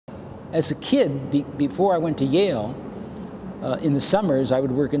As a kid, before I went to Yale, in the summers I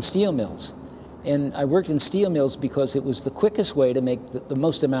would work in steel mills. And I worked in steel mills because it was the quickest way to make the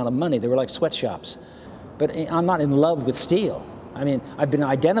most amount of money. They were like sweatshops. But I'm not in love with steel. I mean, I've been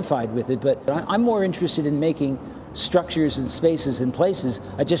identified with it, but I'm more interested in making structures and spaces and places.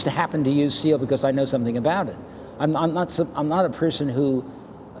 I just happen to use steel because I know something about it. I'm not a person who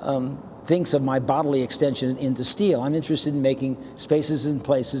thinks of my bodily extension into steel. I'm interested in making spaces and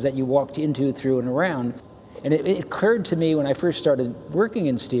places that you walked into, through, and around. And it occurred to me when I first started working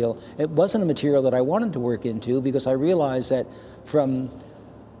in steel, it wasn't a material that I wanted to work into, because I realized that from,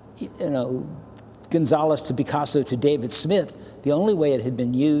 Gonzalez to Picasso to David Smith, the only way it had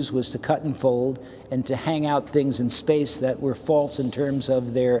been used was to cut and fold and to hang out things in space that were false in terms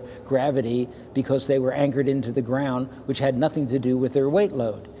of their gravity, because they were anchored into the ground, which had nothing to do with their weight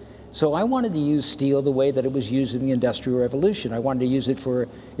load. So I wanted to use steel the way that it was used in the Industrial Revolution. I wanted to use it for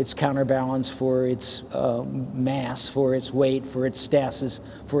its counterbalance, for its mass, for its weight, for its stasis,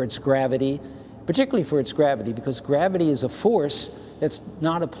 for its gravity, particularly for its gravity, because gravity is a force that's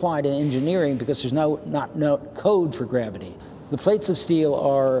not applied in engineering because there's no code for gravity. The plates of steel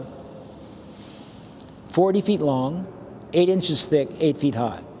are 40 feet long, 8 inches thick, 8 feet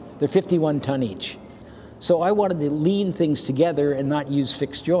high. They're 51 ton each. So I wanted to lean things together and not use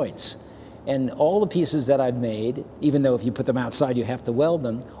fixed joints. And all the pieces that I've made, even though if you put them outside you have to weld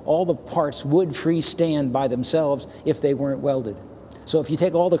them, all the parts would freestand by themselves if they weren't welded. So if you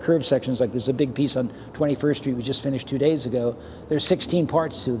take all the curved sections, like there's a big piece on 21st Street we just finished 2 days ago, there's 16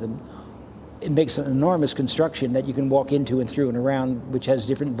 parts to them. It makes an enormous construction that you can walk into and through and around, which has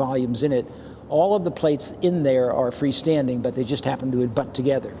different volumes in it. All of the plates in there are freestanding, but they just happen to butt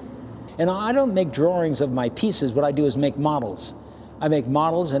together. And I don't make drawings of my pieces. What I do is make models. I make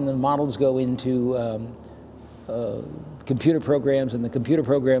models, and the models go into computer programs, and the computer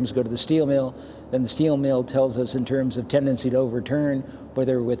programs go to the steel mill. Then the steel mill tells us in terms of tendency to overturn,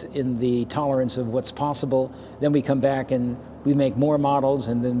 whether within the tolerance of what's possible. Then we come back and we make more models,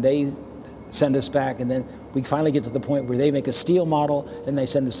 and then they send us back, and then we finally get to the point where they make a steel model, and they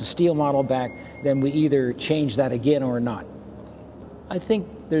send us the steel model back. Then we either change that again or not. I think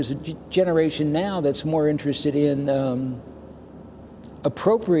there's a generation now that's more interested in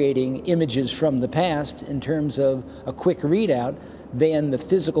appropriating images from the past in terms of a quick readout than the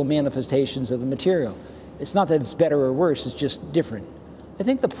physical manifestations of the material. It's not that it's better or worse, it's just different. I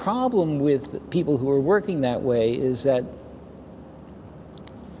think the problem with people who are working that way is that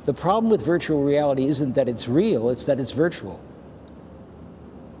the problem with virtual reality isn't that it's real, it's that it's virtual.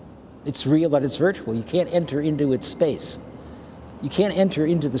 It's real that it's virtual. You can't enter into its space. You can't enter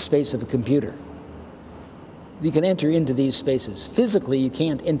into the space of a computer. You can enter into these spaces. Physically, you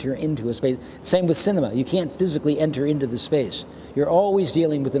can't enter into a space. Same with cinema. You can't physically enter into the space. You're always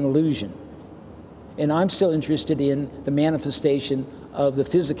dealing with an illusion. And I'm still interested in the manifestation of the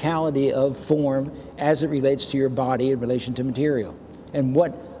physicality of form as it relates to your body in relation to material, and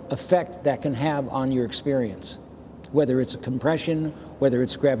what effect that can have on your experience, whether it's a compression, whether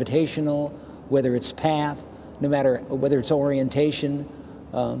it's gravitational, whether it's path, no matter whether it's orientation,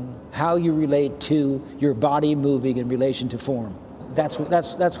 how you relate to your body moving in relation to form. That's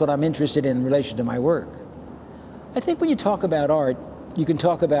what I'm interested in relation to my work. I think when you talk about art, you can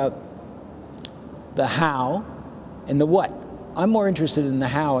talk about the how and the what. I'm more interested in the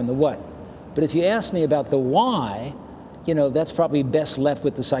how and the what. But if you ask me about the why, that's probably best left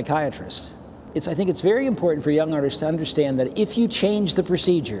with the psychiatrist. I think it's very important for young artists to understand that if you change the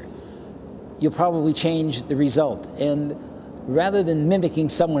procedure, you'll probably change the result. And rather than mimicking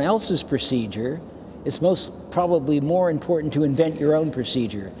someone else's procedure, it's most probably more important to invent your own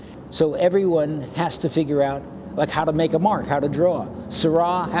procedure. So everyone has to figure out like how to make a mark, how to draw.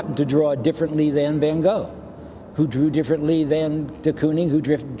 Serra happened to draw differently than Van Gogh, who drew differently than de Kooning, who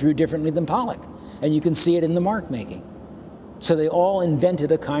drew differently than Pollock. And you can see it in the mark making. So they all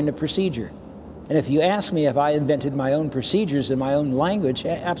invented a kind of procedure. And if you ask me if I invented my own procedures in my own language,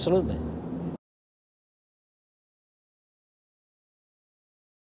 absolutely.